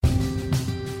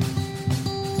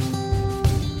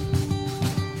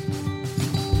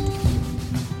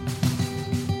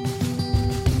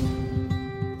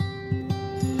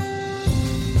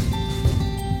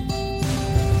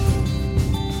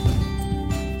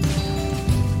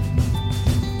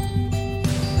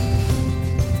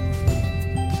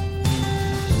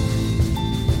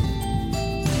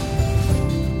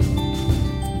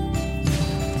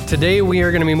Today we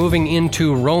are going to be moving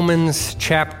into Romans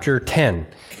chapter 10.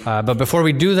 But before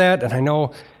we do that, and I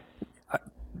know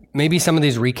maybe some of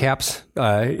these recaps,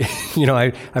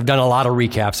 I've done a lot of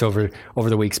recaps over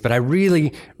the weeks, but I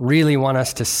really, really want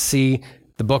us to see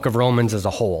the book of Romans as a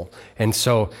whole. And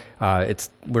so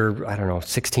we're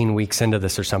 16 weeks into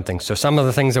this or something. So some of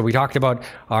the things that we talked about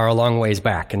are a long ways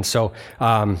back. And so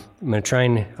I'll try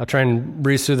and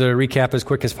breeze through the recap as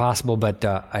quick as possible, but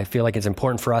I feel like it's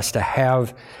important for us to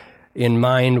have in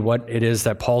mind what it is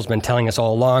that Paul's been telling us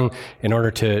all along in order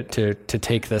to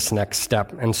take this next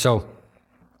step. And so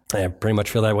I pretty much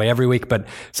feel that way every week, but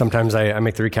sometimes I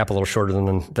make the recap a little shorter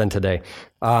than today.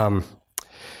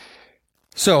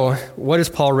 So what has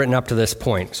Paul written up to this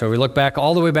point? So we look back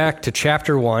all the way back to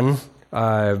chapter 1,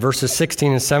 verses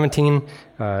 16 and 17.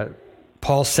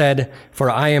 Paul said, "For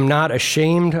I am not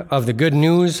ashamed of the good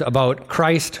news about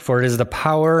Christ, for it is the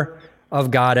power of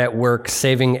God at work,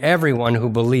 saving everyone who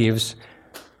believes,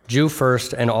 Jew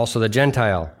first and also the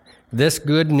Gentile. This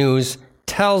good news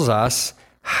tells us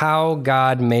how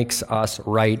God makes us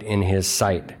right in his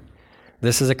sight.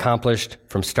 This is accomplished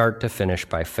from start to finish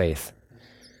by faith."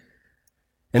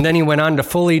 And then he went on to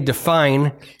fully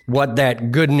define what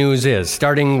that good news is,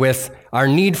 starting with our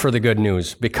need for the good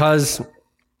news, because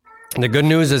the good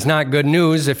news is not good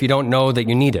news if you don't know that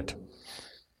you need it.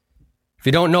 If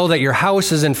you don't know that your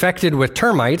house is infected with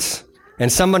termites,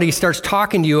 and somebody starts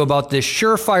talking to you about this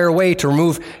surefire way to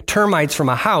remove termites from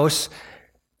a house,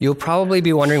 you'll probably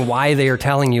be wondering why they are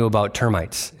telling you about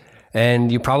termites.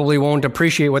 And you probably won't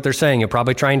appreciate what they're saying. You'll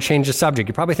probably try and change the subject.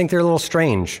 You probably think they're a little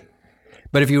strange.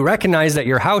 But if you recognize that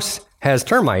your house has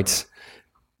termites,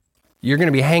 you're going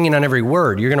to be hanging on every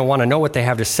word. You're going to want to know what they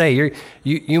have to say.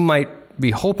 You might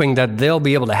be hoping that they'll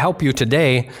be able to help you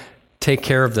today take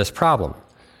care of this problem.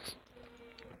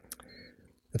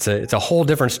 It's a whole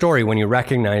different story when you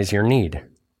recognize your need.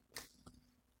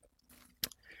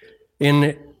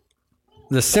 In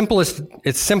its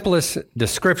simplest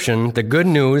description, the good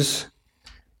news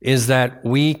is that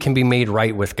we can be made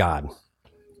right with God,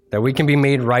 that we can be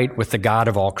made right with the God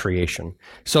of all creation.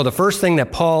 So the first thing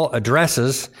that Paul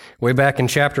addresses way back in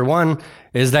chapter 1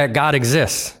 is that God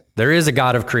exists. There is a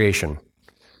God of creation.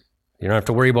 You don't have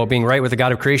to worry about being right with the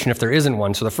God of creation if there isn't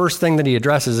one. So the first thing that he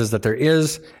addresses is that there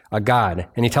is a God.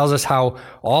 And he tells us how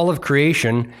all of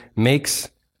creation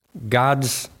makes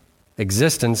God's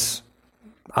existence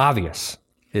obvious.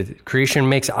 Creation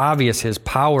makes obvious his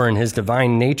power and his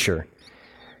divine nature.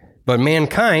 But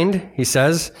mankind, he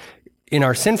says, in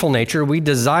our sinful nature, we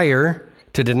desire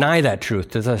to deny that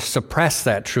truth, to suppress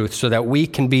that truth so that we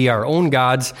can be our own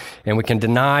gods and we can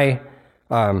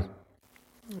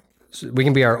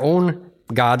be our own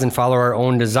gods and follow our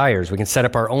own desires. We can set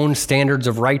up our own standards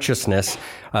of righteousness,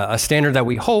 a standard that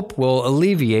we hope will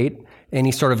alleviate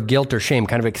any sort of guilt or shame,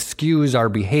 kind of excuse our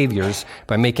behaviors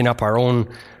by making up our own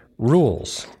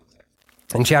rules.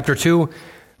 In chapter 2,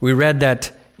 we read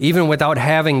that even without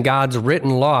having God's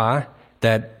written law,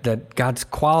 that God's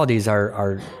qualities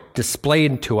are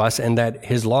displayed to us and that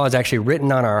his law is actually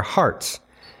written on our hearts.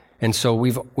 And so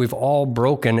we've all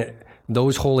broken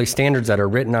those holy standards that are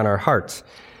written on our hearts.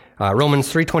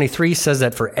 Romans 3:23 says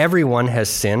that for everyone has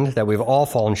sinned, that we've all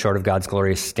fallen short of God's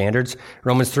glorious standards.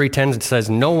 Romans 3:10 says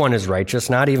no one is righteous,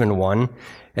 not even one.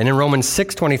 And in Romans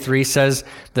 6:23 says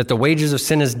that the wages of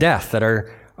sin is death, that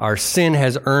our sin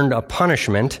has earned a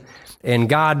punishment, and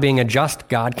God, being a just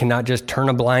God, cannot just turn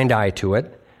a blind eye to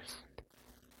it,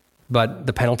 but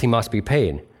the penalty must be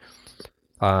paid.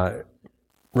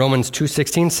 Romans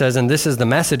 2:16 says, "And this is the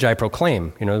message I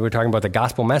proclaim." We're talking about the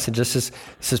gospel message. This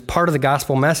is part of the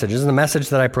gospel message. This is the message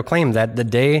that I proclaim, that the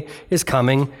day is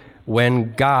coming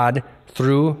when God,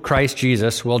 through Christ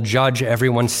Jesus, will judge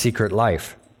everyone's secret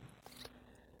life.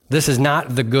 This is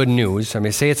not the good news. I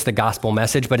mean, say it's the gospel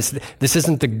message, but this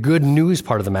isn't the good news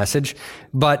part of the message,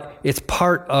 but it's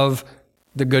part of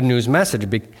the good news message.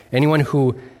 Anyone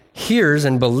who hears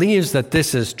and believes that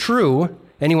this is true,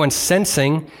 anyone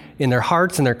sensing in their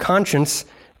hearts and their conscience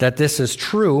that this is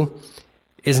true,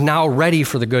 is now ready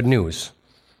for the good news.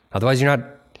 Otherwise, I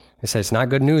say it's not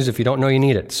good news if you don't know you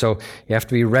need it. So you have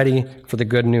to be ready for the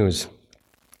good news.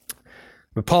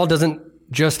 But Paul doesn't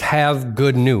just have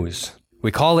good news.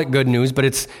 We call it good news, but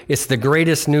it's the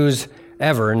greatest news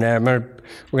ever. And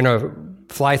we're going to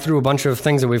fly through a bunch of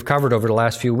things that we've covered over the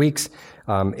last few weeks.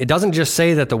 It doesn't just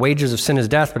say that the wages of sin is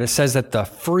death, but it says that the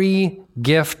free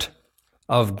gift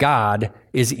of God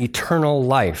is eternal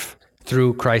life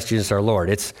through Christ Jesus our Lord.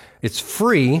 It's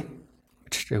free.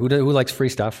 Who likes free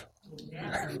stuff?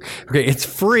 Okay, it's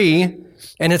free,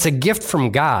 and it's a gift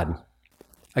from God.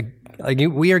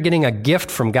 We are getting a gift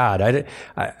from God.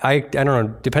 I don't know,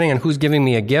 depending on who's giving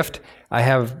me a gift, I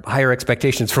have higher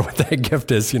expectations for what that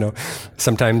gift is.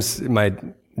 Sometimes my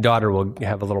daughter will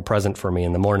have a little present for me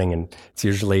in the morning, and it's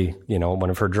usually, one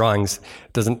of her drawings.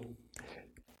 Doesn't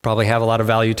probably have a lot of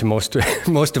value to most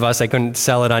of us. I couldn't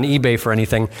sell it on eBay for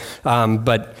anything.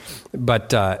 But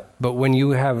when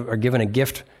you are given a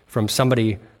gift from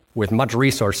somebody with much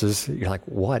resources, you're like,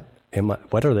 what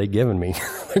are they giving me?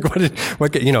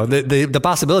 The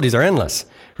possibilities are endless,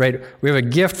 right? We have a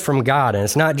gift from God, and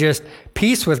it's not just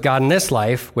peace with God in this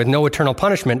life with no eternal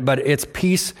punishment, but it's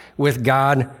peace with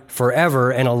God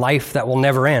forever and a life that will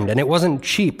never end. And it wasn't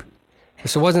cheap.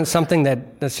 So it wasn't something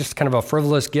that's just kind of a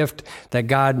frivolous gift that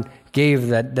God gave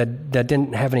that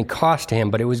didn't have any cost to him,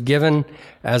 but it was given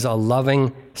as a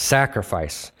loving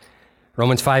sacrifice.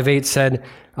 Romans 5:8 said,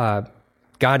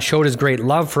 God showed his great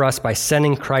love for us by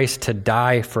sending Christ to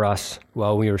die for us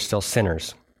while we were still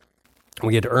sinners.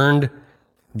 We had earned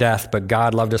death, but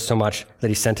God loved us so much that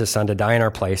he sent his son to die in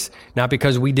our place, not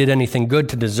because we did anything good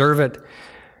to deserve it,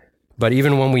 but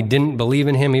even when we didn't believe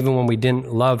in him, even when we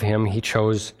didn't love him, he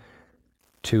chose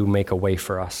to make a way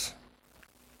for us.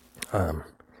 And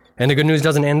the good news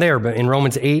doesn't end there, but in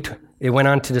Romans 8, it went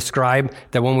on to describe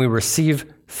that when we receive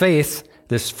faith,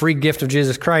 this free gift of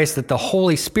Jesus Christ, that the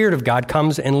Holy Spirit of God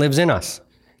comes and lives in us.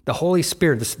 The Holy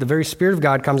Spirit, the very Spirit of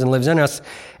God comes and lives in us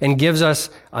and gives us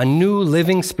a new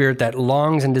living spirit that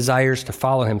longs and desires to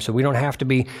follow him. So we don't have to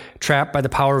be trapped by the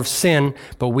power of sin,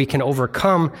 but we can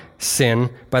overcome sin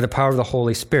by the power of the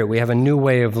Holy Spirit. We have a new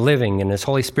way of living, and this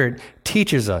Holy Spirit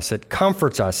teaches us, it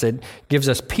comforts us, it gives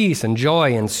us peace and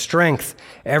joy and strength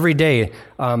every day.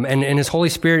 And his Holy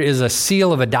Spirit is a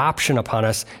seal of adoption upon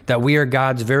us that we are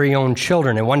God's very own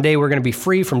children. And one day we're going to be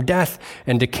free from death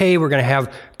and decay. We're going to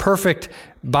have perfect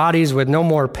bodies with no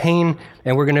more pain,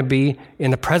 and we're going to be in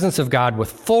the presence of God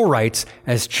with full rights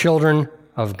as children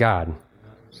of God.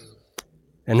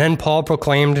 And then Paul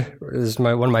proclaimed, this is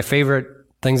one of my favorite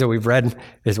things that we've read,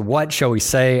 is what shall we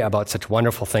say about such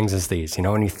wonderful things as these?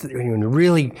 When you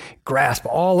really grasp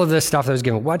all of this stuff that was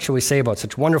given, what shall we say about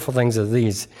such wonderful things as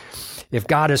these? If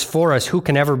God is for us, who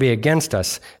can ever be against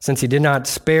us? Since he did not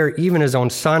spare even his own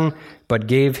son, but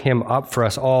gave him up for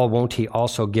us all, won't he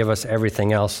also give us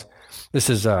everything else? This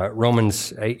is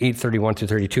Romans 8:31 through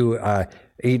 32.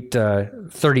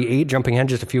 8:38, jumping ahead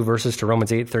just a few verses to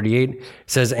Romans 8:38,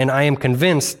 says, "And I am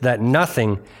convinced that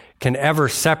nothing can ever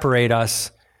separate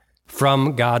us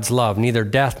from God's love, neither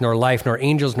death nor life, nor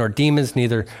angels nor demons,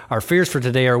 neither our fears for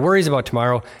today or worries about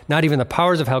tomorrow, not even the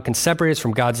powers of hell can separate us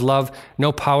from God's love.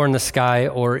 No power in the sky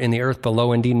or in the earth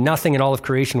below. Indeed, nothing in all of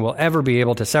creation will ever be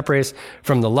able to separate us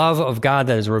from the love of God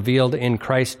that is revealed in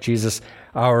Christ Jesus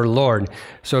our Lord."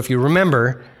 So if you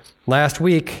remember, last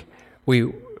week,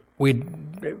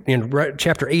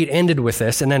 chapter 8 ended with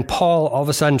this, and then Paul, all of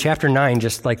a sudden, chapter 9,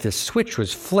 just like this switch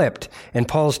was flipped, and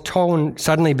Paul's tone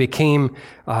suddenly became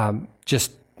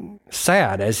just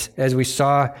sad as we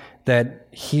saw that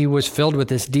he was filled with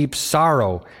this deep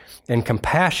sorrow and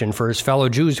compassion for his fellow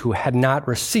Jews who had not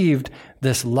received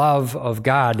this love of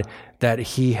God that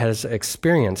he has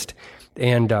experienced.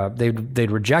 And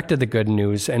they'd rejected the good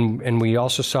news, and we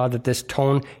also saw that this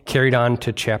tone carried on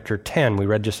to chapter 10. We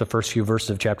read just the first few verses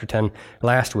of chapter 10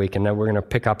 last week, and now we're going to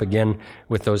pick up again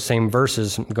with those same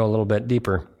verses and go a little bit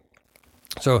deeper.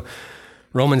 So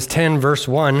Romans 10, verse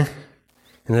 1,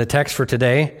 in the text for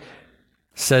today,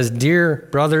 says, "Dear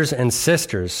brothers and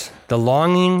sisters, the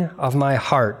longing of my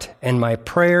heart and my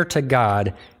prayer to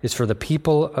God is for the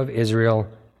people of Israel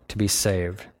to be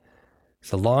saved." It's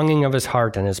the longing of his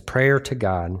heart and his prayer to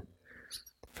God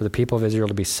for the people of Israel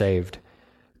to be saved.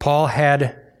 Paul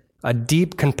had a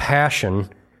deep compassion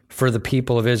for the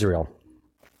people of Israel.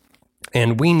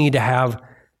 And we need to have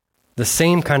the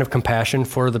same kind of compassion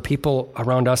for the people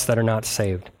around us that are not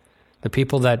saved. The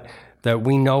people that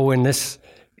we know in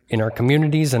our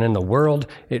communities and in the world.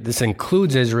 This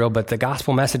includes Israel, but the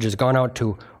gospel message has gone out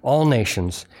to all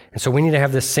nations. And so we need to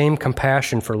have the same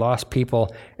compassion for lost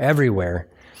people everywhere.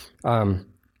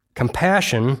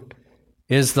 Compassion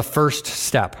is the first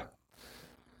step.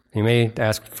 You may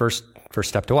ask, first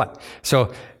step to what?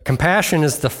 So compassion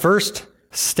is the first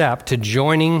step to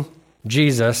joining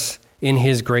Jesus in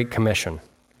his Great Commission,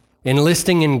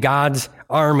 enlisting in God's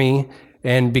army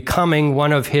and becoming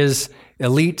one of his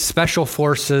elite special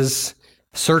forces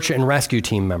search and rescue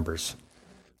team members.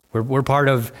 We're part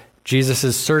of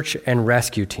Jesus' search and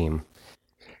rescue team.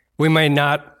 We may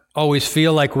not always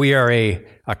feel like we are a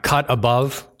cut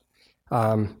above,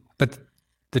 but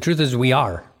the truth is we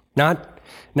are.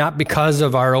 Not because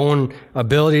of our own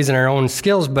abilities and our own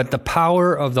skills, but the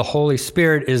power of the Holy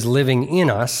Spirit is living in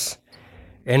us,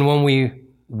 And when we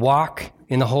walk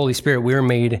in the Holy Spirit, we're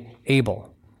made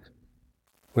able.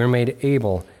 We're made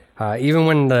able. Even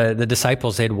when the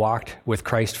disciples had walked with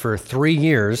Christ for 3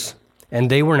 years, and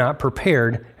they were not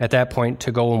prepared at that point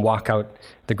to go and walk out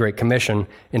the Great Commission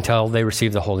until they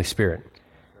received the Holy Spirit.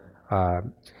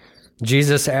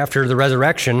 Jesus, after the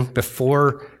resurrection,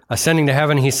 before ascending to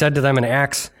heaven, he said to them in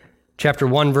Acts chapter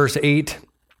 1, verse 8,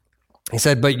 he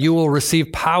said, "But you will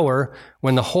receive power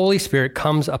when the Holy Spirit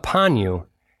comes upon you,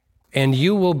 and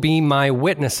you will be my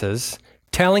witnesses,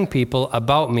 telling people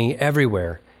about me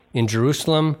everywhere, in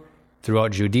Jerusalem,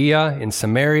 throughout Judea, in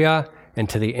Samaria, and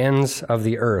to the ends of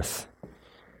the earth."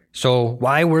 So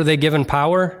why were they given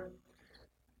power?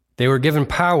 They were given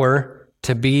power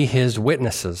to be his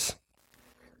witnesses.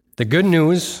 The good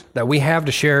news that we have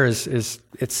to share is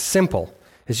it's simple.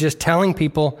 It's just telling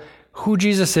people who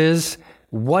Jesus is,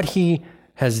 what he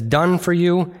has done for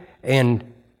you, and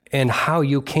how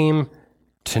you came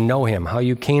to know him, how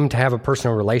you came to have a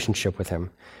personal relationship with him.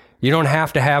 You don't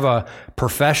have to have a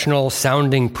professional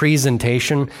sounding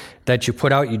presentation that you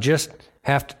put out. You just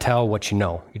have to tell what you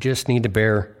know. You just need to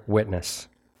bear witness.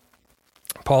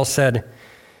 Paul said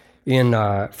in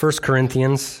 1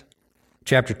 Corinthians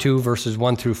chapter 2, verses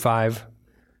 1 through 5,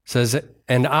 says,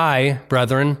 "And I,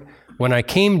 brethren, when I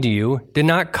came to you, did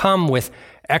not come with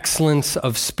excellence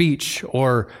of speech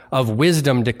or of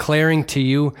wisdom declaring to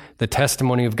you the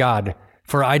testimony of God.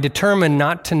 For I determined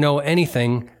not to know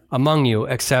anything among you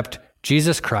except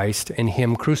Jesus Christ and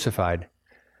him crucified.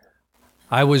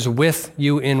 I was with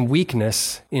you in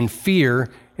weakness, in fear,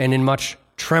 and in much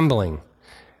trembling.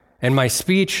 And my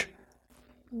speech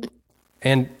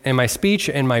and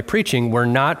my preaching were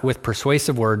not with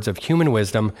persuasive words of human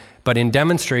wisdom, but in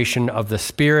demonstration of the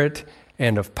Spirit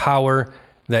and of power,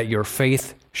 that your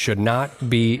faith should not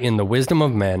be in the wisdom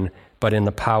of men, but in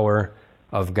the power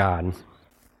of God."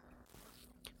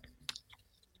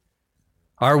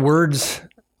 Our words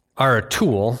are a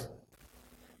tool,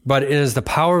 but it is the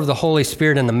power of the Holy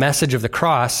Spirit and the message of the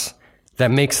cross that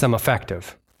makes them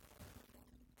effective.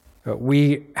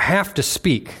 We have to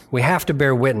speak. We have to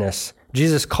bear witness.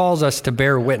 Jesus calls us to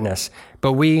bear witness,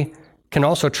 but we can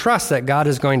also trust that God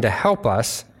is going to help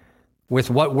us with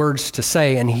what words to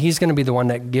say, and he's going to be the one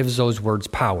that gives those words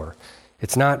power.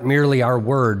 It's not merely our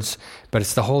words, but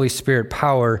it's the Holy Spirit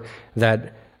power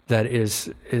that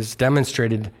is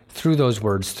demonstrated through those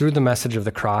words, through the message of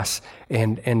the cross,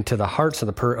 and to the hearts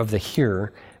of the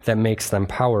hearer that makes them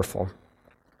powerful.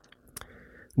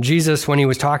 Jesus, when he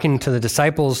was talking to the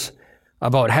disciples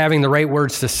about having the right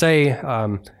words to say,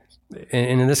 and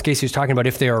in this case he was talking about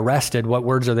if they are arrested, what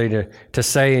words are they to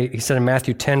say? He said in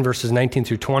Matthew 10, verses 19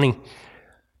 through 20,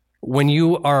 "When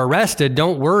you are arrested,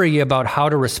 don't worry about how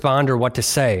to respond or what to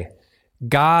say.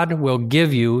 God will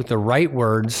give you the right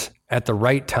words at the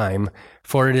right time,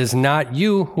 for it is not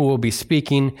you who will be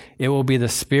speaking, it will be the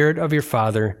Spirit of your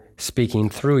Father speaking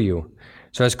through you."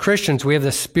 So as Christians, we have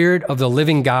the Spirit of the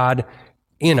living God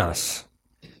in us.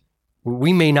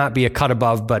 We may not be a cut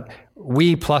above, but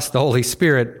we plus the Holy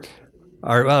Spirit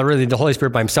are, well, really the Holy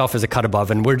Spirit by himself is a cut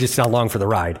above, and we're just not along for the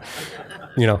ride,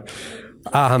 you know.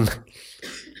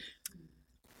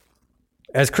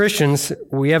 As Christians,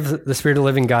 we have the Spirit of the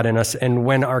living God in us, and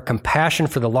when our compassion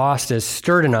for the lost is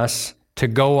stirred in us to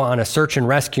go on a search and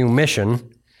rescue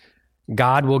mission,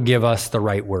 God will give us the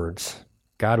right words.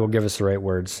 God will give us the right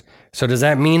words. So does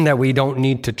that mean that we don't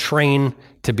need to train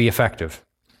to be effective?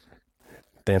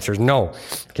 The answer is no.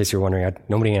 In case you're wondering,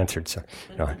 nobody answered. So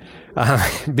no.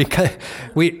 Because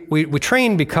we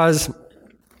train because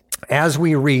as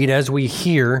we read, as we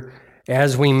hear,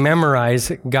 as we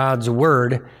memorize God's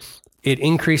word, it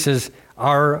increases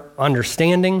our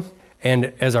understanding,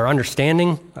 and as our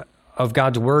understanding of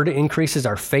God's word increases,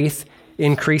 our faith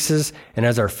increases, and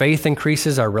as our faith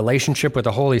increases, our relationship with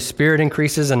the Holy Spirit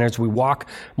increases, and as we walk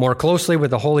more closely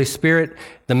with the Holy Spirit,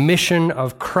 the mission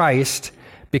of Christ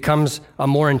becomes a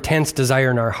more intense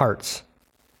desire in our hearts.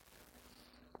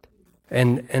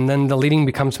 And then the leading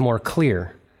becomes more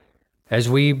clear. As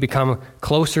we become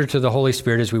closer to the Holy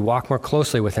Spirit, as we walk more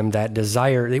closely with him, that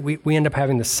desire, we end up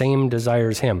having the same desire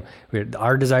as him.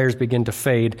 Our desires begin to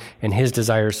fade, and his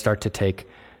desires start to take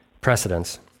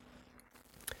precedence.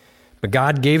 But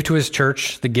God gave to his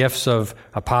church the gifts of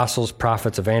apostles,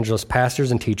 prophets, evangelists,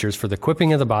 pastors, and teachers for the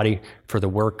equipping of the body for the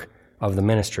work of the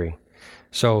ministry.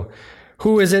 So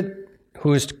who is it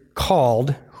who is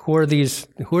called? Who are these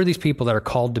people that are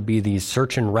called to be these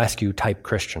search and rescue type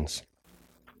Christians?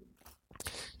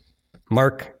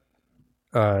 Mark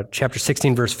chapter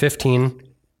 16, verse 15,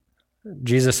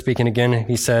 Jesus speaking again,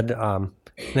 he said,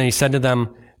 then he said to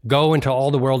them, "Go into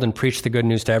all the world and preach the good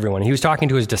news to everyone." He was talking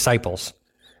to his disciples.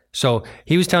 So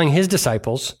he was telling his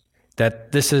disciples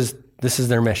that this is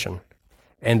their mission.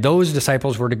 And those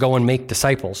disciples were to go and make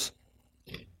disciples.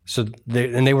 So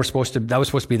they were supposed to, that was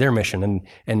supposed to be their mission,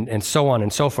 and so on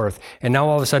and so forth. And now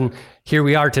all of a sudden, here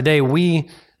we are today, we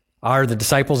are the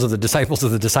disciples of the disciples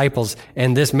of the disciples,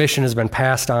 and this mission has been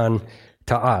passed on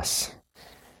to us.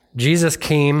 Jesus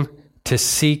came to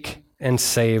seek and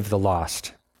save the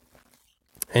lost.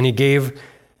 And he gave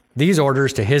these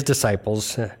orders to his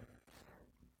disciples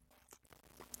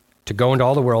to go into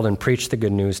all the world and preach the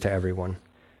good news to everyone.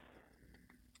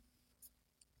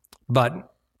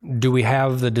 But do we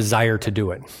have the desire to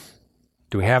do it?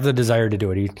 Do we have the desire to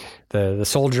do it? The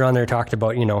soldier on there talked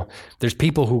about, there's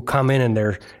people who come in and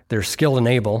they're skilled and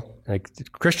able. Like,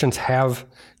 Christians have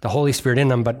the Holy Spirit in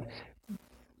them,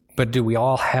 but do we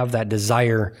all have that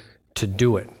desire to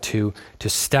do it, to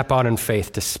step out in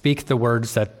faith, to speak the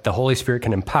words that the Holy Spirit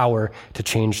can empower to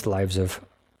change the lives of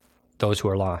those who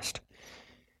are lost?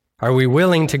 Are we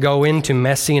willing to go into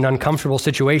messy and uncomfortable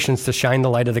situations to shine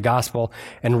the light of the gospel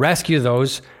and rescue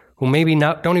those who maybe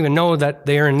don't even know that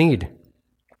they are in need?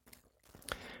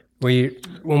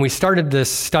 When we started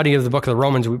this study of the book of the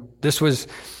Romans, this was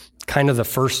kind of the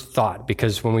first thought,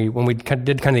 because when we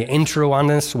did kind of the intro on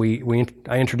this,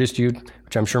 I introduced you,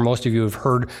 which I'm sure most of you have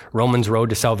heard, Romans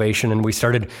Road to Salvation, and we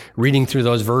started reading through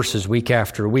those verses week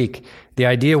after week. The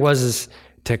idea was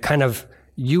to kind of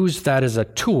use that as a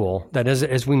tool, that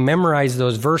as we memorize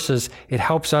those verses, it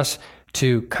helps us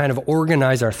to kind of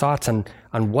organize our thoughts on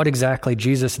what exactly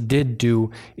Jesus did do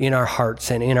in our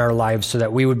hearts and in our lives, so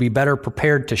that we would be better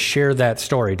prepared to share that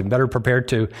story, to better prepared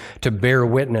to bear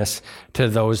witness to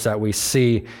those that we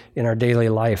see in our daily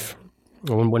life.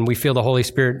 When we feel the Holy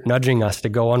Spirit nudging us to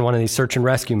go on one of these search and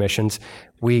rescue missions,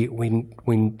 we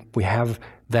have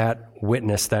that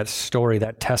witness, that story,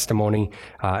 that testimony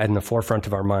in the forefront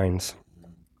of our minds.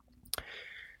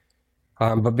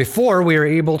 But before we are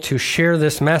able to share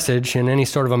this message in any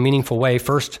sort of a meaningful way,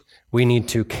 first we need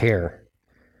to care.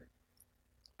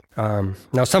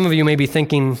 Now, some of you may be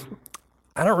thinking,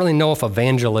 I don't really know if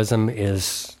evangelism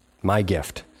is my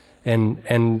gift. And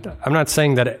I'm not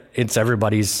saying that it's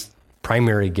everybody's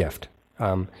primary gift.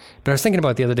 But I was thinking about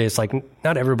it the other day, it's like,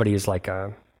 not everybody is like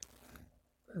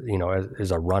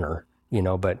is a runner,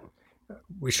 but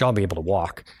we should all be able to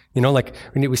walk, like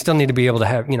we still need to be able to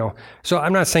have, so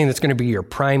I'm not saying that's going to be your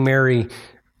primary,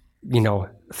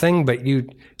 thing, but you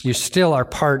still are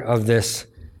part of this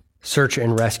search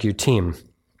and rescue team.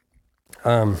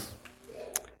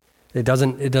 It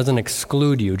doesn't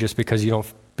exclude you just because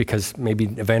because maybe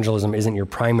evangelism isn't your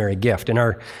primary gift. In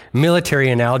our military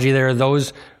analogy, there are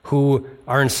those who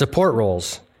are in support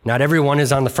roles. Not everyone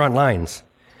is on the front lines.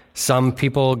 Some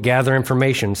people gather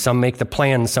information, some make the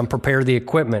plans, some prepare the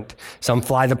equipment, some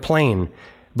fly the plane,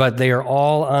 but they are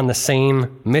all on the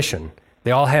same mission.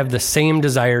 They all have the same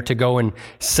desire to go and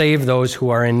save those who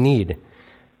are in need.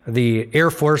 The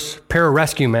Air Force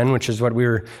pararescue men, which is what we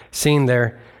were seeing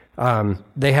there,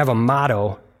 they have a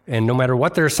motto, and no matter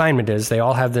what their assignment is, they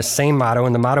all have this same motto,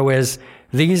 and the motto is,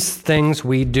 "These things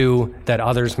we do that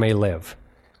others may live."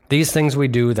 These things we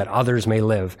do that others may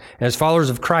live. And as followers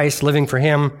of Christ, living for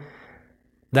him,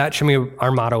 that should be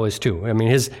our motto is too. I mean,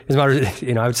 his motto,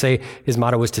 I would say his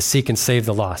motto was to seek and save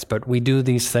the lost, but we do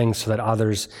these things so that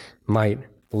others might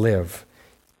live.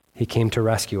 He came to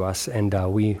rescue us, and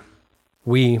we,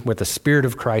 with the Spirit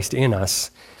of Christ in us,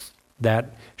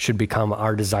 that should become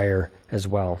our desire as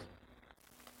well.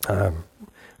 Back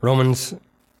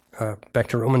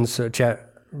to Romans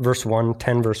verse 1,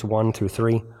 10 verse 1 through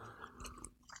 3.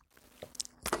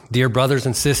 Dear brothers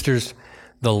and sisters,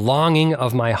 the longing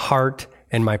of my heart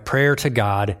and my prayer to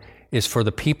God is for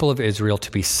the people of Israel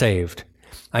to be saved.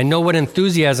 I know what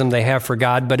enthusiasm they have for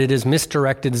God, but it is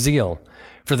misdirected zeal,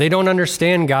 for they don't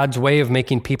understand God's way of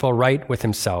making people right with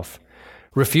himself.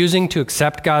 Refusing to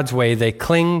accept God's way, they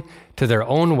cling to their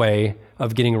own way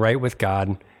of getting right with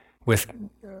God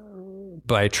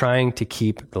by trying to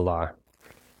keep the law.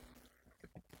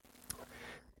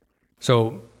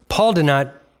 So Paul did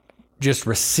not just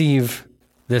receive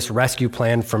this rescue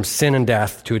plan from sin and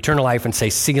death to eternal life and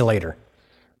say, see you later.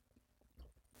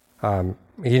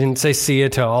 He didn't say see you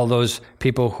to all those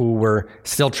people who were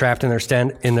still trapped in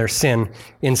their sin.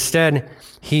 Instead,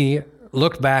 he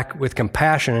looked back with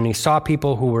compassion and he saw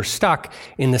people who were stuck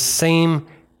in the same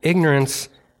ignorance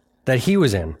that he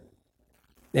was in.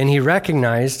 And he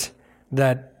recognized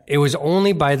that it was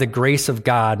only by the grace of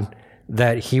God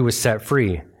that he was set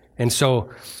free. And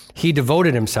so he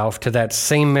devoted himself to that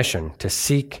same mission, to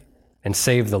seek and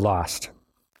save the lost.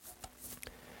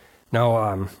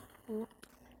 Now,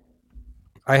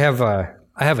 I have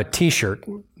a T-shirt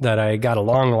that I got a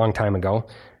long, long time ago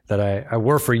that I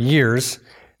wore for years,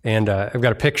 and I've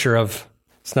got a picture of,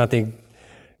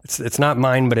 it's not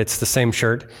mine, but it's the same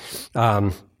shirt.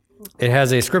 It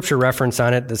has a scripture reference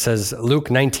on it that says Luke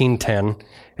 19:10,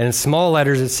 and in small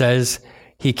letters it says,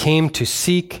 "He came to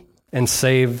seek and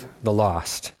save the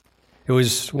lost." It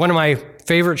was one of my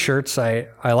favorite shirts. I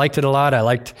liked it a lot. I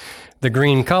liked the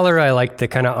green color. I liked the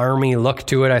kind of army look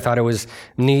to it. I thought it was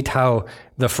neat how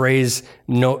the phrase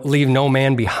 "leave no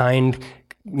man behind,"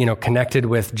 connected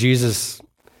with Jesus,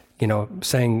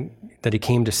 saying that he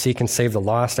came to seek and save the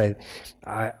lost.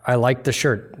 I liked the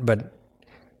shirt, but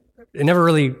it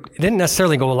didn't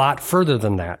necessarily go a lot further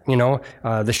than that.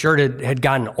 The shirt had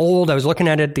gotten old. I was looking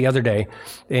at it the other day,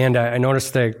 and I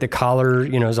noticed the collar,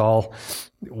 is all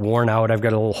worn out. I've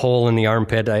got a little hole in the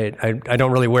armpit. I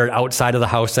don't really wear it outside of the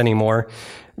house anymore.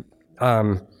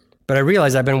 But I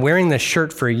realized I've been wearing this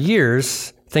shirt for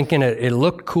years, thinking it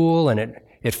looked cool and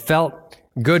it felt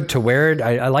good to wear it.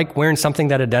 I like wearing something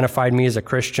that identified me as a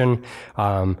Christian.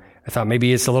 I thought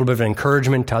maybe it's a little bit of an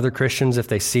encouragement to other Christians if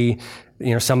they see,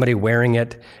 somebody wearing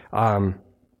it,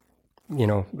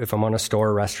 if I'm on a store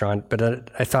or restaurant. But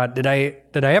I thought, did I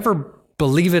ever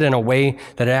believe it in a way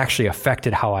that it actually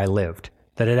affected how I lived,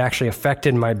 that it actually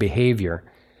affected my behavior?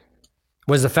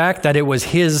 Was the fact that it's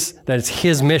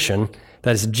his mission,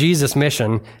 that it's Jesus'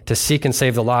 mission to seek and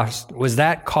save the lost, was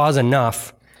that cause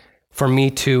enough for me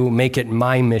to make it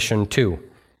my mission too?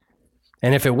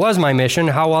 And if it was my mission,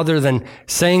 how, other than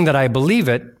saying that I believe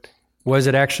it, was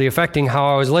it actually affecting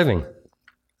how I was living?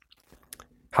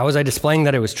 How was I displaying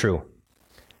that it was true?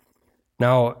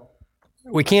 Now,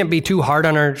 we can't be too hard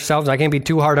on ourselves. I can't be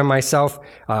too hard on myself.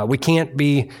 We can't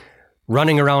be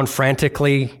running around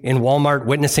frantically in Walmart,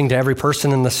 witnessing to every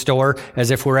person in the store as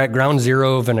if we're at ground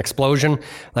zero of an explosion.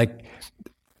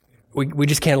 We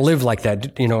just can't live like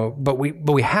that, but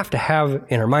we have to have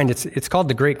in our mind, it's called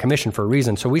the Great Commission for a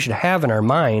reason. So we should have in our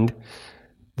mind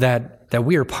that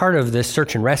we are part of this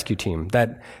search and rescue team,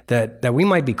 that we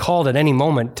might be called at any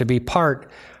moment to be part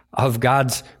of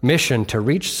God's mission to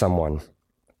reach someone.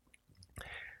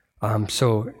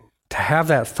 So to have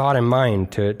that thought in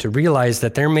mind, to realize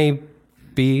that there may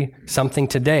be something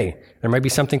today, there might be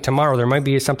something tomorrow, there might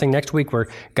be something next week where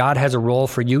God has a role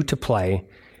for you to play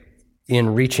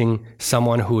in reaching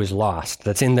someone who is lost,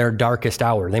 that's in their darkest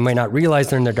hour. They might not realize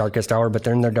they're in their darkest hour, but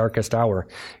they're in their darkest hour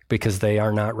because they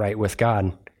are not right with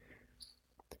God.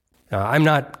 I'm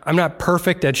not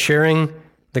perfect at sharing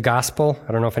the gospel.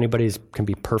 I don't know if anybody can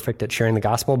be perfect at sharing the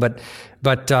gospel, but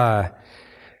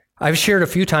I've shared a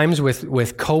few times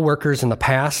with coworkers in the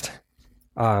past.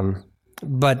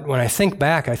 But when I think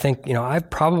back, I think, I've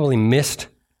probably missed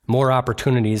more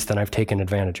opportunities than I've taken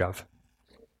advantage of.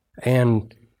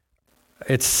 And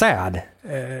it's sad.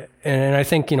 And I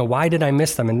think, why did I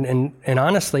miss them? And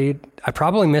honestly, I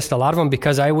probably missed a lot of them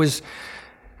because I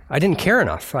didn't care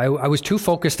enough. I was too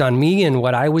focused on me and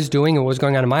what I was doing and what was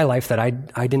going on in my life that I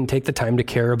didn't take the time to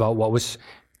care about what was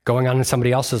going on in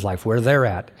somebody else's life, where they're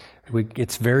at.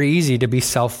 It's very easy to be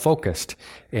self-focused,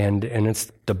 and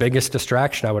it's the biggest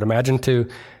distraction, I would imagine, to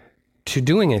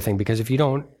doing anything, because if you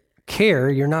don't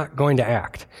care, you're not going to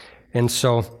act. And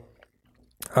so,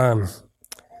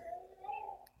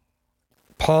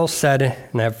 Paul said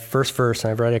in that first verse,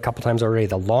 and I've read it a couple times already,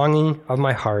 the longing of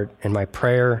my heart and my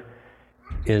prayer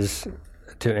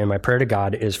to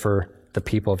God is for the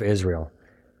people of Israel.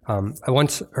 I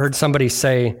once heard somebody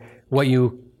say, what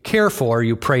you care for,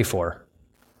 you pray for.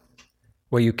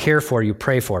 What you care for, you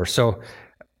pray for. So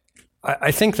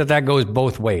I think that goes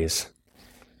both ways.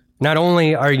 Not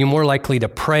only are you more likely to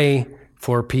pray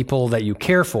for people that you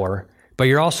care for, but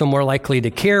you're also more likely to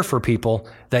care for people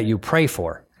that you pray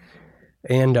for.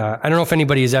 And I don't know if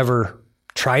anybody has ever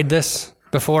tried this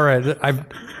before.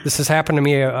 This has happened to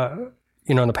me,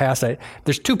 in the past.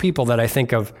 There's two people that I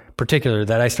think of particular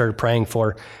that I started praying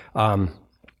for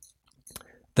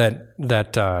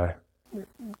that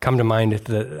come to mind.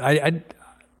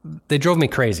 They drove me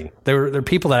crazy. They're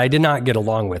people that I did not get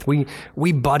along with.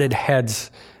 We butted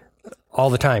heads all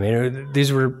the time.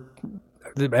 These were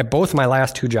at both my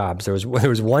last two jobs. There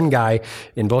was one guy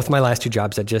in both my last two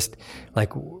jobs that just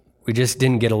we just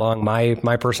didn't get along.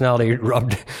 My personality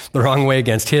rubbed the wrong way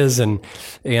against his, and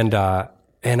I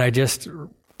just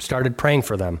started praying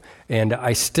for them. And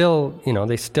I still,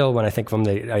 they still, when I think of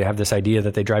them, I have this idea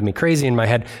that they drive me crazy in my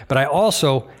head, but I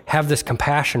also have this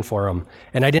compassion for them.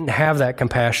 And I didn't have that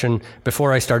compassion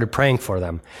before I started praying for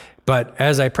them. But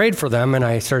as I prayed for them and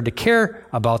I started to care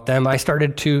about them, I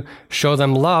started to show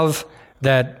them love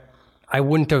that I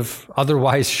wouldn't have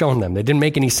otherwise shown them. It didn't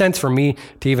make any sense for me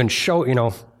to even show, in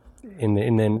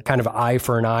the kind of eye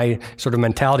for an eye sort of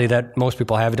mentality that most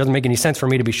people have. It doesn't make any sense for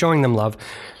me to be showing them love.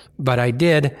 but I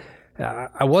did.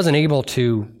 I wasn't able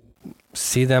to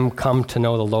see them come to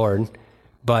know the Lord,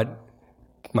 but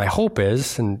my hope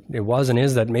is, and it was and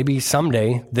is, that maybe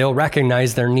someday they'll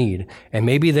recognize their need, and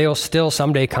maybe they'll still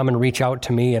someday come and reach out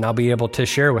to me, and I'll be able to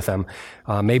share with them.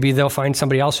 Maybe they'll find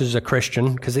somebody else who's a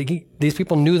Christian, because these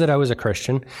people knew that I was a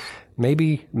Christian.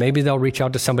 Maybe they'll reach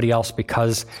out to somebody else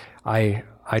because I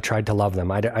tried to love them.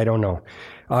 I don't know.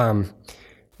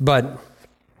 But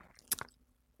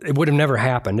it would have never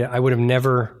happened. I would have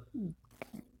never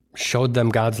showed them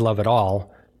God's love at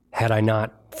all had I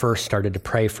not first started to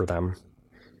pray for them.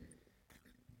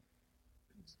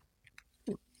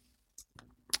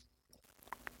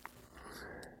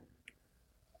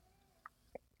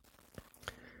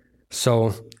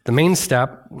 So the main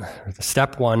step,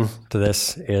 step one to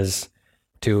this, is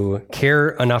to care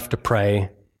enough to pray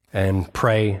and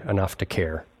pray enough to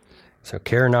care. So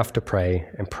care enough to pray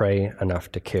and pray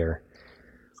enough to care.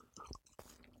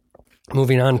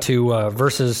 Moving on to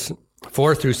verses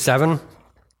 4 through 7 of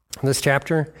this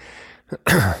chapter,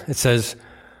 it says,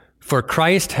 "For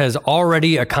Christ has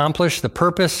already accomplished the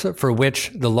purpose for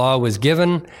which the law was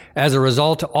given. As a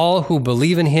result, all who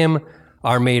believe in him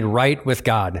are made right with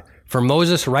God. For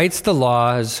Moses writes that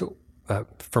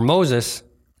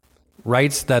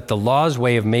the law's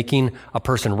way of making a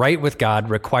person right with God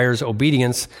requires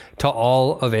obedience to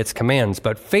all of its commands.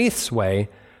 But faith's way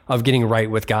of getting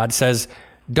right with God says,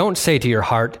 don't say to your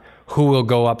heart, who will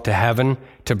go up to heaven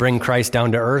to bring Christ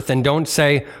down to earth? And don't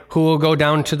say, who will go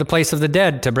down to the place of the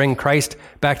dead to bring Christ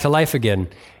back to life again?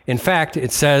 In fact,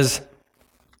 it says,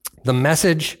 the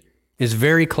message is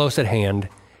very close at hand.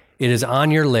 It is on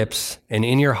your lips and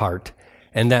in your heart,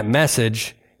 and that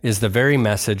message is the very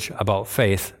message about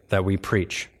faith that we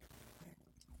preach."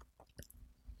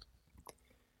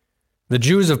 The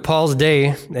Jews of Paul's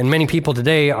day, and many people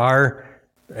today, are,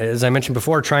 as I mentioned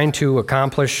before, trying to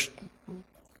accomplish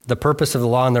the purpose of the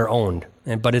law on their own,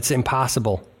 but it's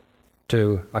impossible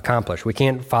to accomplish. We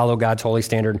can't follow God's holy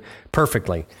standard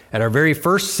perfectly. At our very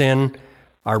first sin,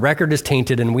 our record is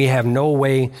tainted, and we have no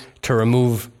way to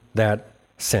remove that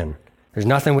sin. There's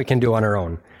nothing we can do on our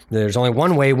own. There's only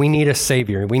one way. We need a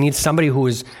Savior. We need somebody who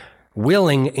is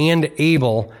willing and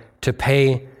able to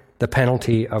pay the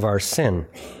penalty of our sin.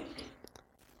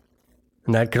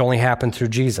 And that could only happen through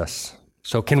Jesus.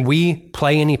 So can we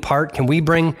play any part? Can we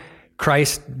bring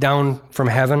Christ down from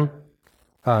heaven?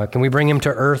 Can we bring him to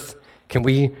earth? Can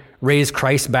we raise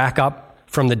Christ back up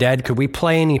from the dead? Could we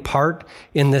play any part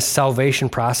in this salvation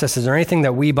process? Is there anything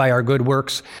that we by our good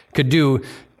works could do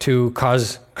to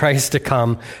cause Christ to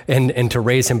come and to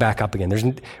raise him back up again?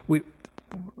 We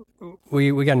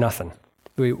got nothing.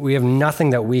 We have nothing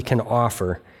that we can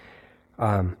offer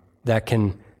that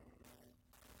can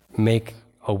make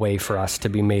a way for us to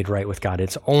be made right with God.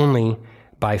 It's only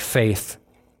by faith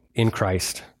in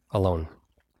Christ alone.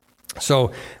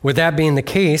 So with that being the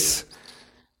case,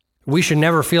 we should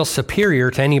never feel superior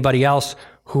to anybody else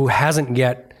who hasn't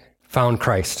yet found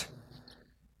Christ.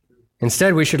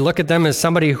 Instead, we should look at them as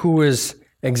somebody who is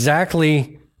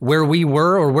exactly where we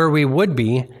were or where we would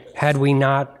be had we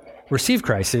not received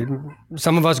Christ.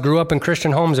 Some of us grew up in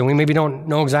Christian homes, and we maybe don't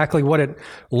know exactly what it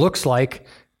looks like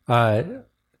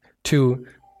to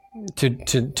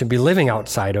be living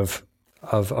outside of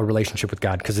a relationship with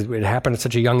God, because it happened at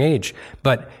such a young age.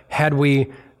 But had we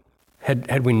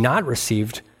not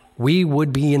received, we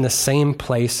would be in the same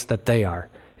place that they are.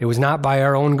 It was not by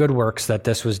our own good works that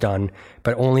this was done,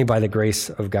 but only by the grace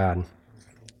of God.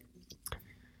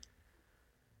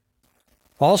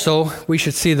 Also, we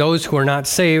should see those who are not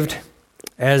saved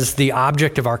as the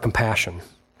object of our compassion.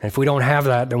 And if we don't have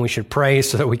that, then we should pray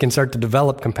so that we can start to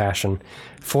develop compassion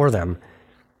for them.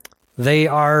 They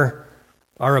are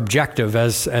our objective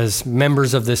as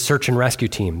members of this search and rescue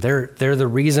team. They're the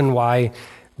reason why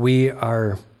we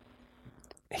are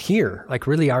here. Like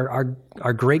really our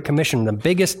Great Commission,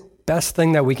 the best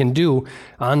thing that we can do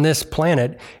on this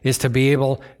planet is to be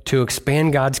able to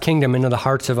expand God's kingdom into the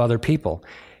hearts of other people.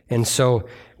 And so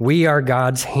we are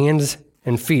God's hands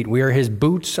and feet. We are his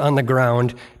boots on the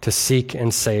ground to seek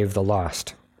and save the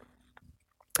lost.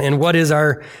 And what is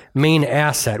our main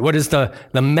asset? What is the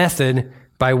method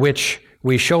by which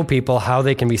we show people how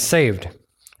they can be saved?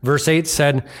 Verse 8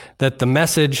 said that the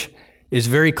message is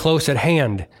very close at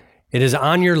hand. It is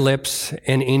on your lips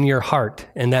and in your heart.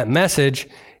 And that message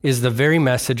is the very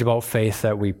message about faith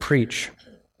that we preach.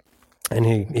 And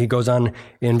he goes on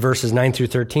in verses 9 through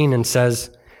 13 and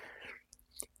says,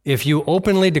 if you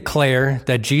openly declare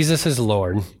that Jesus is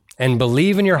Lord and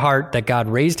believe in your heart that God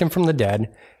raised him from the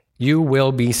dead, you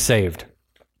will be saved.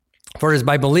 For it is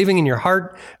by believing in your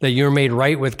heart that you are made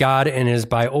right with God, and it is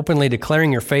by openly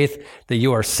declaring your faith that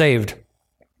you are saved.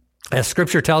 As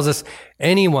Scripture tells us,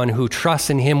 anyone who trusts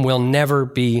in him will never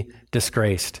be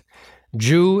disgraced.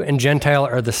 Jew and Gentile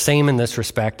are the same in this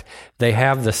respect. They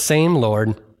have the same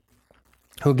Lord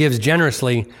who gives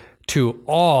generously to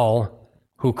all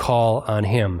who call on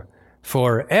him.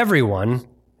 For everyone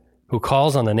who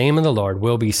calls on the name of the Lord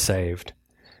will be saved.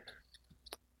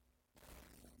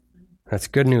 That's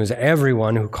good news.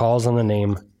 Everyone who calls on the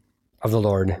name of the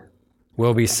Lord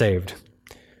will be saved.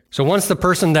 So once the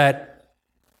person that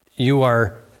you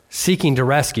are seeking to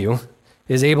rescue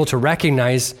is able to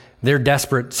recognize their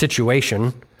desperate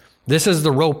situation, this is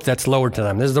the rope that's lowered to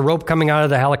them. This is the rope coming out of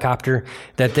the helicopter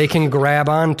that they can grab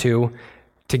onto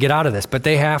to get out of this. But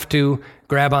they have to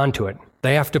grab onto it.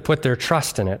 They have to put their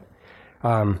trust in it.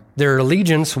 Their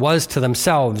allegiance was to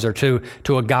themselves or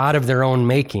to a God of their own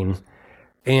making.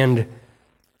 And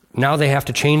now they have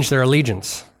to change their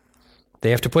allegiance.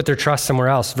 They have to put their trust somewhere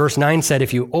else. Verse 9 said,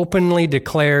 if you openly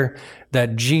declare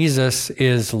that Jesus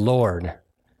is Lord.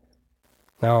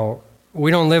 Now, we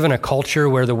don't live in a culture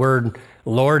where the word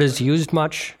Lord is used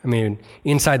much. I mean,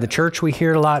 inside the church we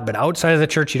hear it a lot, but outside of the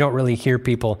church you don't really hear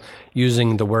people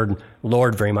using the word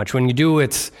Lord very much. When you do,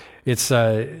 it's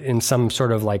in some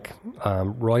sort of like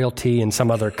royalty in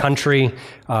some other country,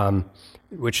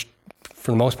 which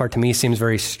for the most part to me seems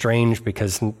very strange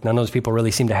because none of those people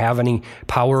really seem to have any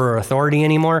power or authority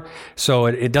anymore. So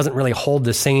it doesn't really hold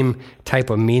the same type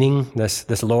of meaning,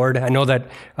 this Lord. I know that,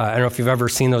 I don't know if you've ever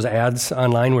seen those ads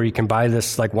online where you can buy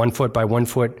this like 1 foot by 1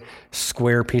 foot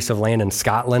square piece of land in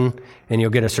Scotland and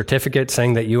you'll get a certificate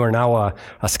saying that you are now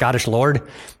a Scottish Lord.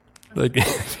 Like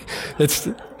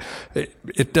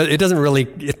it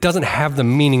doesn't have the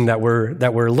meaning that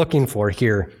we're looking for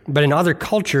here. But in other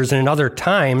cultures and in other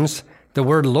times, the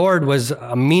word Lord was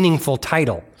a meaningful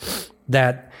title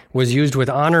that was used with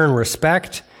honor and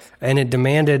respect, and it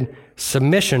demanded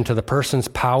submission to the person's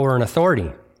power and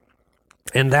authority.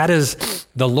 And that is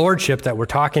the lordship that we're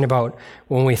talking about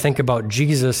when we think about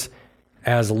Jesus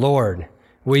as Lord.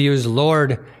 We use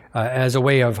Lord as a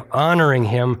way of honoring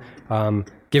him,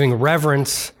 giving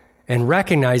reverence, and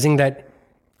recognizing that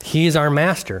he's our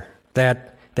master,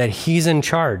 that he's in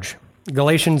charge.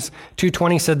 Galatians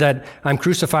 2:20 said that I'm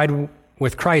crucified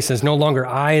with Christ. It's no longer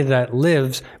I that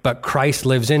lives, but Christ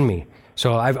lives in me.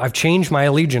 So I've changed my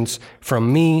allegiance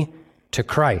from me to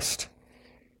Christ.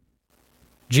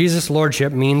 Jesus'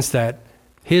 lordship means that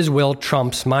his will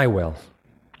trumps my will.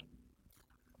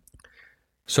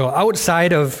 So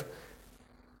outside of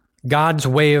God's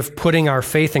way of putting our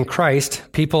faith in Christ,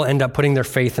 people end up putting their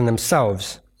faith in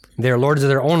themselves. They're lords of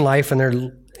their own life,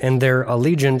 and their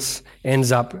allegiance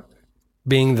ends up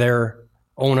being their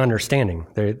own understanding.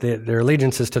 Their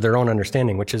allegiance is to their own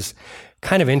understanding, which is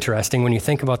kind of interesting when you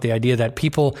think about the idea that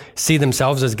people see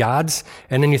themselves as gods,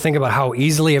 and then you think about how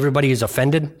easily everybody is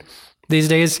offended these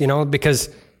days,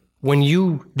 because when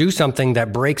you do something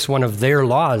that breaks one of their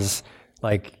laws,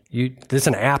 like this is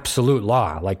an absolute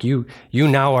law. Like you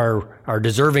now are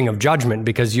deserving of judgment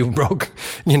because you broke,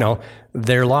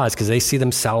 their laws, because they see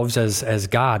themselves as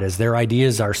God, as their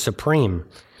ideas are supreme.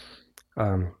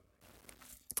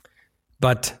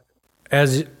 But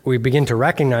as we begin to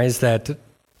recognize that,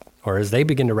 or as they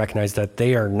begin to recognize that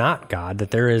they are not God, that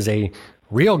there is a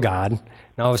real God,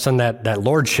 now all of a sudden that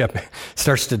lordship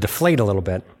starts to deflate a little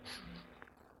bit.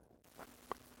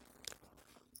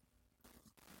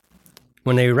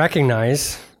 When they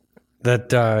recognize that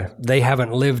they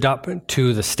haven't lived up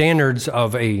to the standards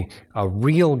of a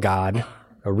real God,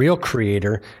 a real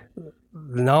creator,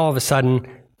 then all of a sudden,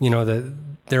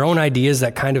 their own ideas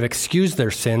that kind of excuse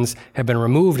their sins have been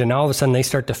removed, and all of a sudden they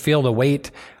start to feel the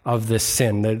weight of this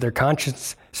sin. Their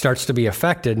conscience starts to be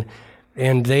affected,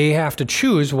 and they have to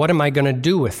choose, what am I going to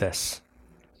do with this?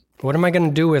 What am I going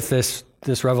to do with this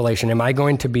revelation? Am I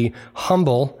going to be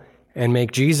humble and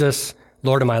make Jesus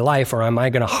Lord of my life, or am I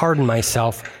going to harden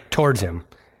myself towards him?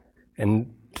 And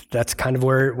that's kind of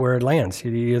where it lands.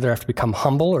 You either have to become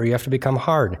humble or you have to become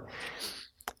hard.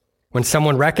 When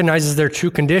someone recognizes their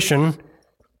true condition,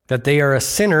 that they are a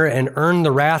sinner and earn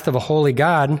the wrath of a holy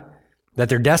God, that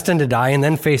they're destined to die and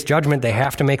then face judgment, they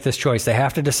have to make this choice. They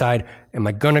have to decide, am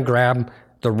I going to grab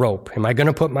the rope? Am I going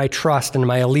to put my trust and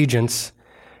my allegiance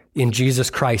in Jesus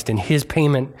Christ, in his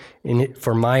payment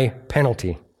for my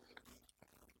penalty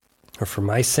or for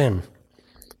my sin?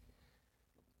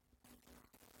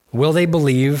 Will they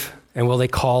believe and will they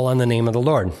call on the name of the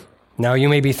Lord? Now you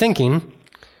may be thinking,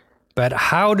 but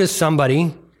how does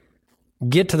somebody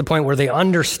get to the point where they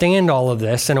understand all of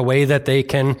this in a way that they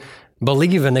can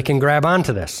believe and they can grab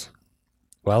onto this?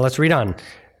 Well, let's read on.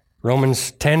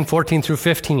 Romans 10:14 through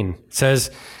 15 says,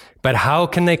 "But how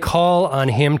can they call on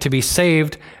him to be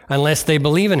saved unless they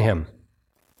believe in him?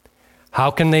 How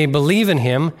can they believe in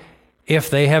him if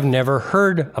they have never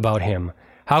heard about him?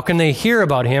 How can they hear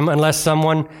about him unless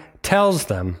someone tells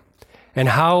them? And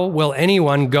how will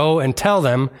anyone go and tell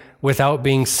them without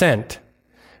being sent?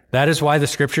 That is why the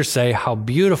scriptures say, how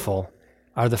beautiful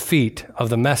are the feet of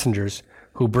the messengers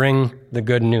who bring the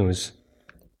good news."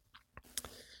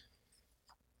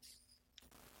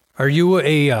 Are you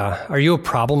a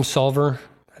problem solver?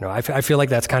 I feel like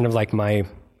that's kind of like my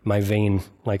vein.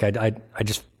 Like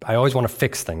I always want to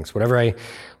fix things.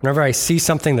 Whenever I see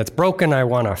something that's broken, I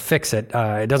want to fix it.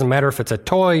 It doesn't matter if it's a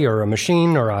toy or a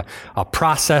machine or a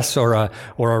process or a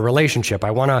relationship. I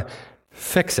want to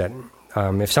fix it.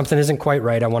 If something isn't quite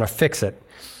right, I want to fix it.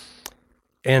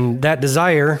 And that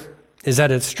desire is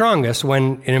at its strongest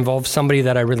when it involves somebody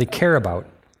that I really care about.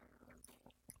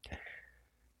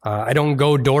 I don't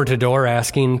go door to door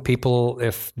asking people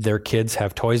if their kids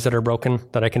have toys that are broken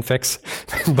that I can fix.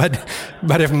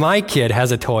 but if my kid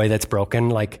has a toy that's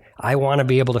broken, like, I want to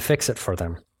be able to fix it for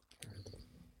them.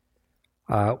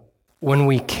 When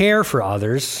we care for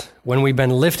others, when we've been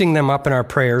lifting them up in our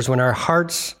prayers, when our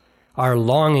hearts are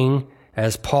longing,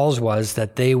 as Paul's was,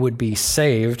 that they would be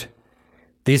saved,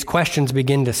 these questions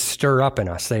begin to stir up in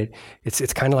us.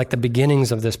 It's kind of like the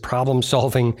beginnings of this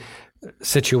problem-solving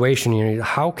situation.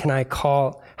 How can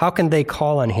they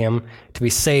call on him to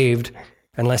be saved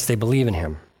unless they believe in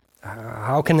him?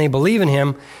 How can they believe in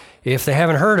him if they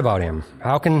haven't heard about him?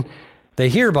 How can they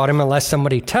hear about him unless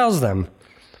somebody tells them?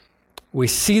 We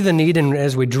see the need, and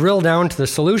as we drill down to the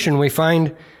solution, we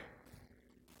find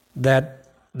that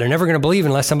they're never going to believe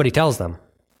unless somebody tells them,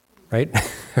 right?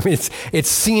 I mean, it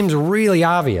seems really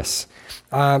obvious,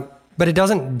 but it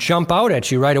doesn't jump out at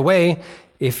you right away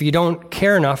if you don't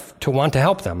care enough to want to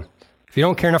help them. If you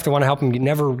don't care enough to want to help them, you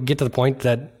never get to the point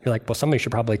that you're like, well, somebody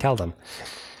should probably tell them.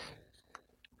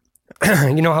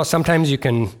 You know how sometimes you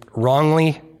can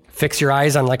wrongly fix your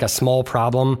eyes on like a small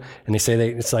problem, and they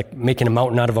say it's like making a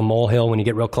mountain out of a molehill. When you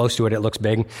get real close to it, it looks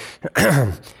big.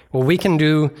 Well, we can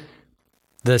do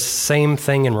the same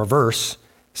thing in reverse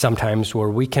sometimes, where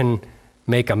we can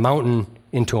make a mountain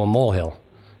into a molehill.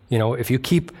 If you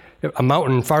keep a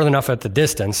mountain far enough at the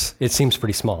distance, it seems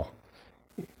pretty small.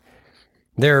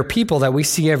 There are people that we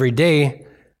see every day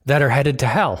that are headed to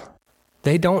hell.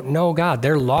 They don't know God.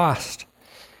 They're lost.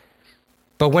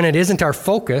 But when it isn't our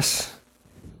focus,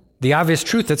 the obvious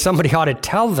truth that somebody ought to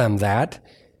tell them that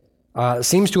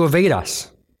seems to evade us.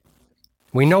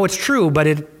 We know it's true, but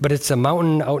it's a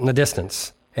mountain out in the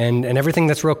distance. And everything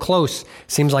that's real close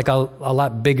seems like a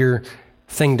lot bigger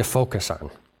thing to focus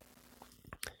on.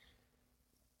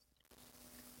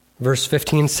 Verse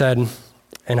 15 said,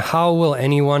 "And how will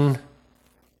anyone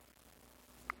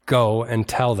go and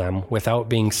tell them without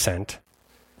being sent?"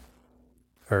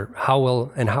 I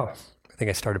think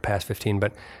I started past 15,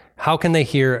 but how can they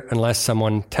hear unless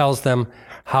someone tells them?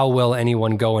 How will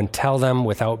anyone go and tell them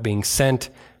without being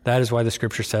sent? That is why the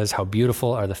scripture says, how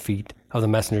beautiful are the feet of the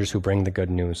messengers who bring the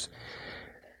good news.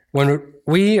 When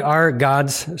we are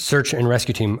God's search and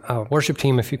rescue team, worship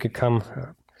team, if you could come,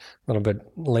 a little bit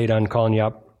late on calling you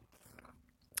up.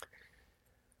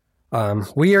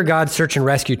 We are God's search and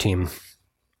rescue team.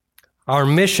 Our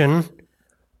mission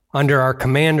under our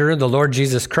commander, the Lord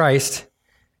Jesus Christ,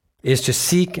 is to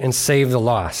seek and save the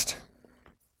lost.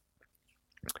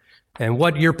 And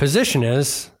what your position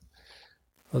is,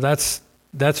 well, that's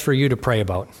for you to pray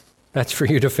about. That's for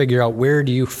you to figure out, where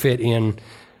do you fit in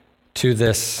to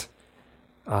this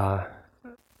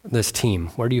team?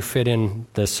 Where do you fit in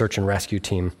the search and rescue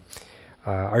team?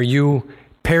 Are you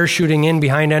parachuting in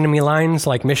behind enemy lines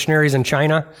like missionaries in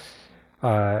China?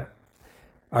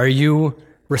 Are you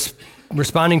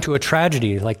responding to a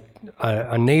tragedy like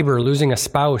a neighbor losing a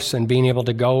spouse and being able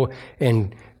to go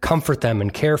and comfort them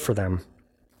and care for them?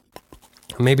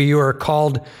 Maybe you are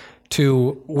called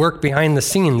to work behind the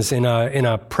scenes in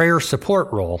a prayer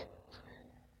support role.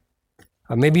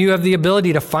 Maybe you have the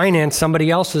ability to finance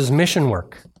somebody else's mission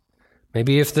work.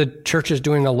 Maybe if the church is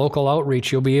doing a local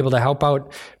outreach, you'll be able to help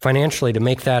out financially to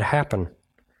make that happen.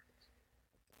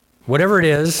 Whatever it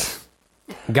is,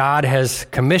 God has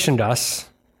commissioned us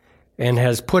and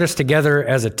has put us together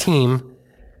as a team,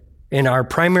 and our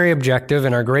primary objective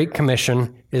and our great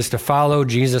commission is to follow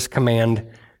Jesus' command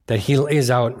that he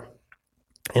lays out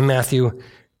in Matthew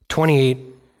 28,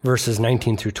 verses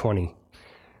 19 through 20.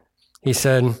 He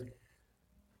said,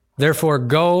 "Therefore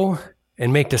go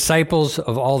and make disciples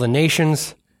of all the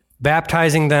nations,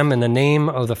 baptizing them in the name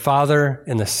of the Father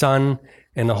and the Son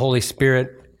and the Holy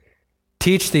Spirit.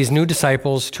 Teach these new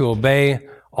disciples to obey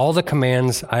all the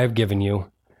commands I have given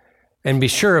you. And be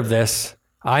sure of this,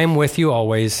 I am with you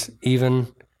always, even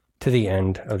to the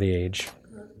end of the age.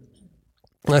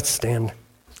 Let's stand.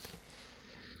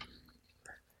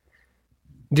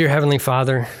 Dear Heavenly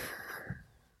Father,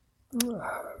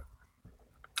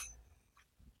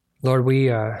 Lord,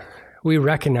 we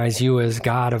recognize you as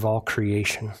God of all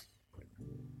creation.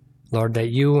 Lord, that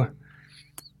you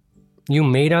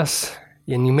made us,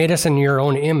 and you made us in your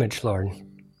own image, Lord.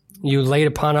 You laid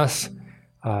upon us,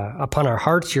 upon our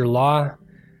hearts, your law.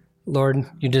 Lord,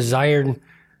 you desired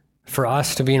for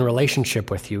us to be in relationship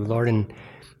with you, Lord. And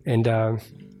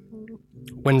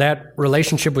when that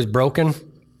relationship was broken,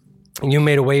 you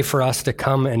made a way for us to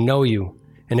come and know you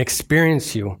and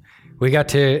experience you. We got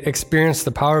to experience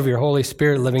the power of your Holy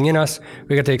Spirit living in us.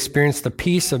 We got to experience the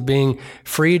peace of being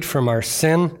freed from our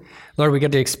sin. Lord, we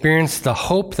get to experience the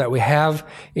hope that we have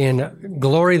in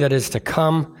glory that is to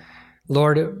come.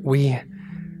 Lord, we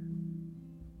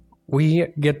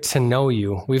get to know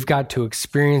you. We've got to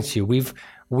experience you.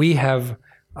 We have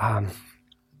a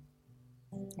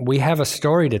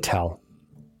story to tell.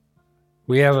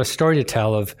 We have a story to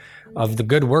tell of the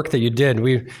good work that you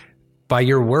did. By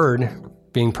your word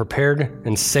being prepared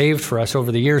and saved for us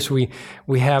over the years, we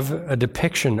have a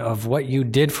depiction of what you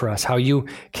did for us, how you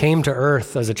came to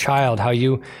earth as a child, how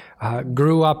you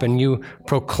grew up and you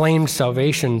proclaimed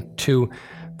salvation to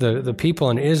the people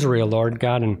in Israel, Lord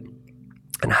God, and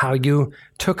how you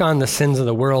took on the sins of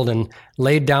the world and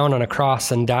laid down on a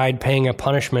cross and died, paying a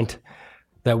punishment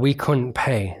that we couldn't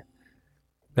pay,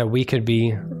 that we could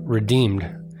be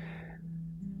redeemed.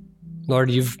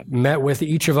 Lord, you've met with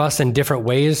each of us in different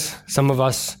ways. Some of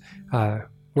us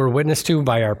were witnessed to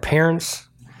by our parents,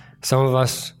 some of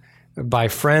us by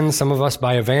friends, some of us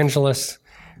by evangelists,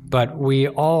 but we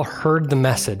all heard the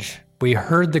message. We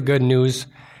heard the good news,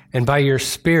 and by your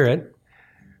Spirit,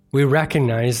 we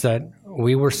recognize that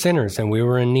we were sinners and we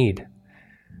were in need.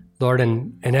 Lord,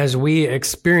 and as we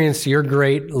experience your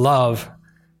great love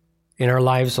in our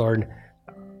lives, Lord,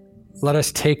 let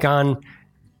us take on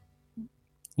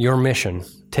your mission,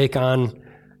 take on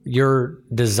your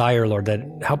desire, Lord, that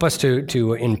help us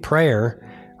to in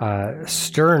prayer,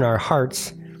 stir in our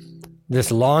hearts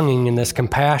this longing and this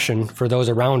compassion for those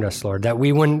around us, Lord, that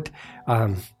we wouldn't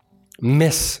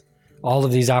miss all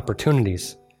of these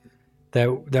opportunities,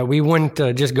 that we wouldn't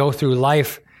just go through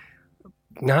life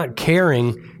not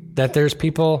caring that there's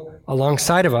people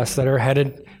alongside of us that are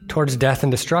headed towards death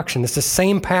and destruction. It's the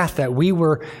same path that we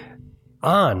were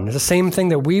on, the same thing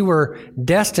that we were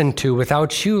destined to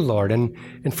without you, Lord, and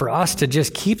for us to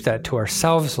just keep that to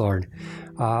ourselves, Lord.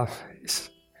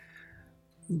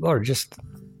 Lord, just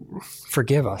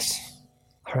forgive us.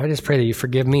 Lord, I just pray that you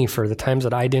forgive me for the times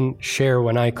that I didn't share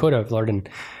when I could have, Lord, and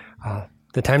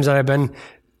the times that I've been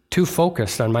too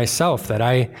focused on myself, that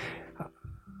I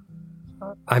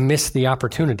missed the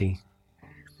opportunity.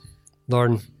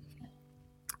 Lord,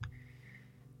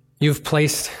 you've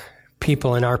placed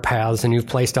people in our paths, and you've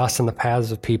placed us in the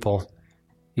paths of people.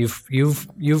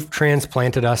 You've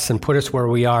transplanted us and put us where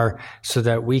we are so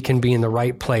that we can be in the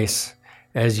right place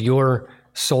as your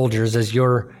soldiers, as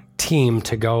your team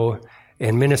to go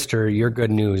and minister your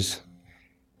good news.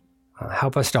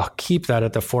 Help us to keep that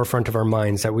at the forefront of our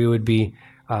minds, that we would be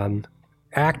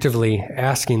actively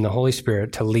asking the Holy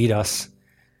Spirit to lead us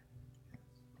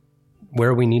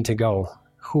where we need to go,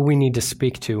 who we need to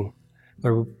speak to.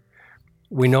 Or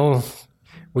we know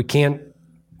we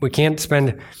can't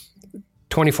spend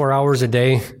 24 hours a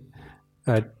day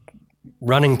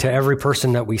running to every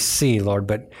person that we see, Lord,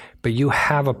 but you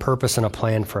have a purpose and a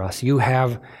plan for us. You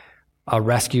have a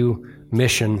rescue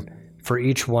mission for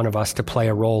each one of us to play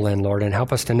a role in, Lord, and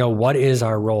help us to know what is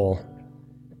our role.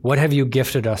 What have you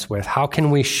gifted us with? How can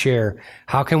we share?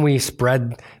 How can we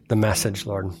spread the message,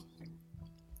 Lord?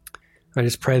 I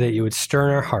just pray that you would stir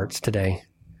in our hearts today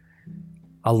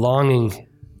a longing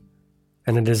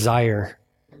and a desire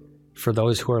for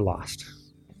those who are lost.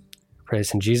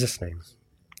 Praise in Jesus' name.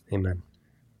 Amen.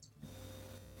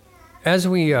 As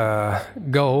we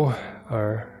go,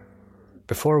 or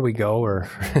before we go, or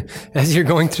as you're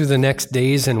going through the next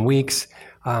days and weeks,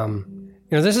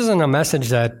 this isn't a message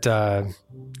that,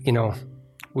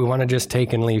 we want to just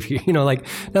take and leave. Not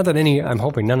that I'm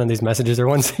hoping none of these messages are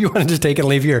ones you want to just take and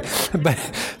leave here.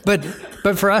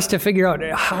 But for us to figure out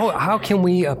how can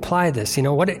we apply this?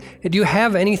 Do you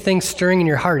have anything stirring in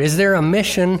your heart? Is there a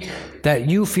mission that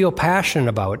you feel passionate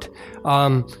about?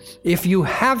 If you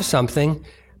have something,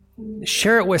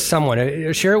 share it with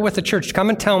someone. Share it with the church. Come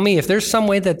and tell me if there's some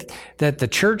way that the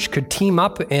church could team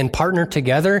up and partner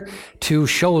together to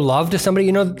show love to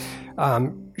somebody.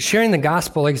 Sharing the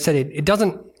gospel, like I said, it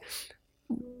doesn't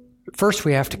first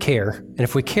we have to care. And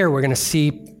if we care, we're going to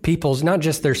see people's, not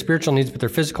just their spiritual needs, but their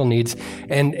physical needs.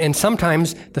 And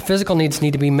sometimes the physical needs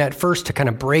need to be met first to kind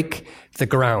of break the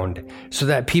ground so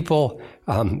that people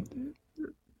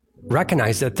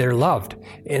recognize that they're loved.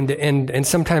 And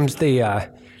sometimes they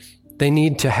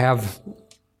need to have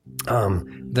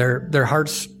their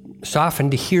hearts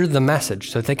softened to hear the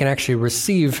message so that they can actually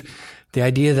receive the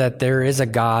idea that there is a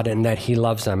God and that he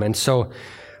loves them. And so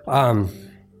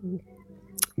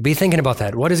be thinking about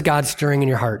that. What is God stirring in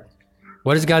your heart?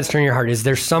 What is God stirring in your heart? Is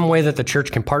there some way that the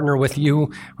church can partner with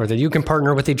you or that you can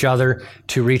partner with each other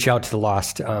to reach out to the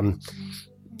lost?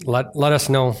 Let us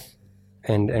know,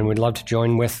 and we'd love to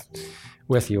join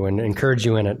with you and encourage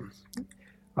you in it.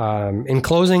 In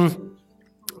closing,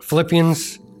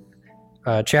 Philippians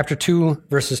chapter 2,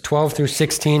 verses 12 through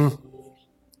 16.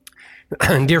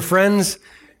 Dear friends,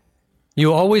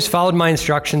 you always followed my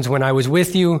instructions when I was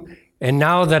with you, and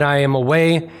now that I am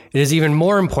away, it is even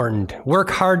more important. Work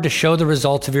hard to show the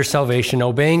results of your salvation,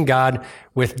 obeying God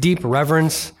with deep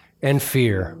reverence and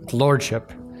fear, with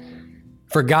lordship.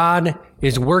 For God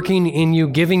is working in you,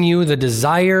 giving you the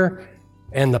desire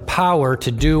and the power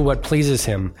to do what pleases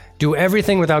him. Do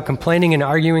everything without complaining and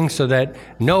arguing so that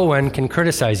no one can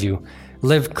criticize you.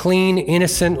 Live clean,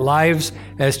 innocent lives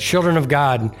as children of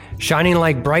God, shining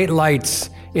like bright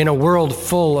lights in a world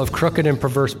full of crooked and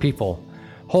perverse people.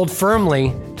 Hold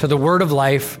firmly to the word of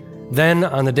life. Then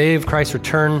on the day of Christ's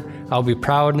return, I'll be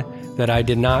proud that I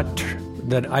did not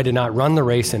run the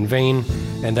race in vain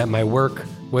and that my work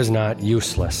was not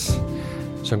useless.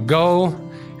 So go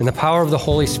in the power of the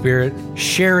Holy Spirit,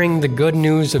 sharing the good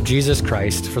news of Jesus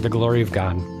Christ for the glory of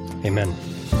God. Amen.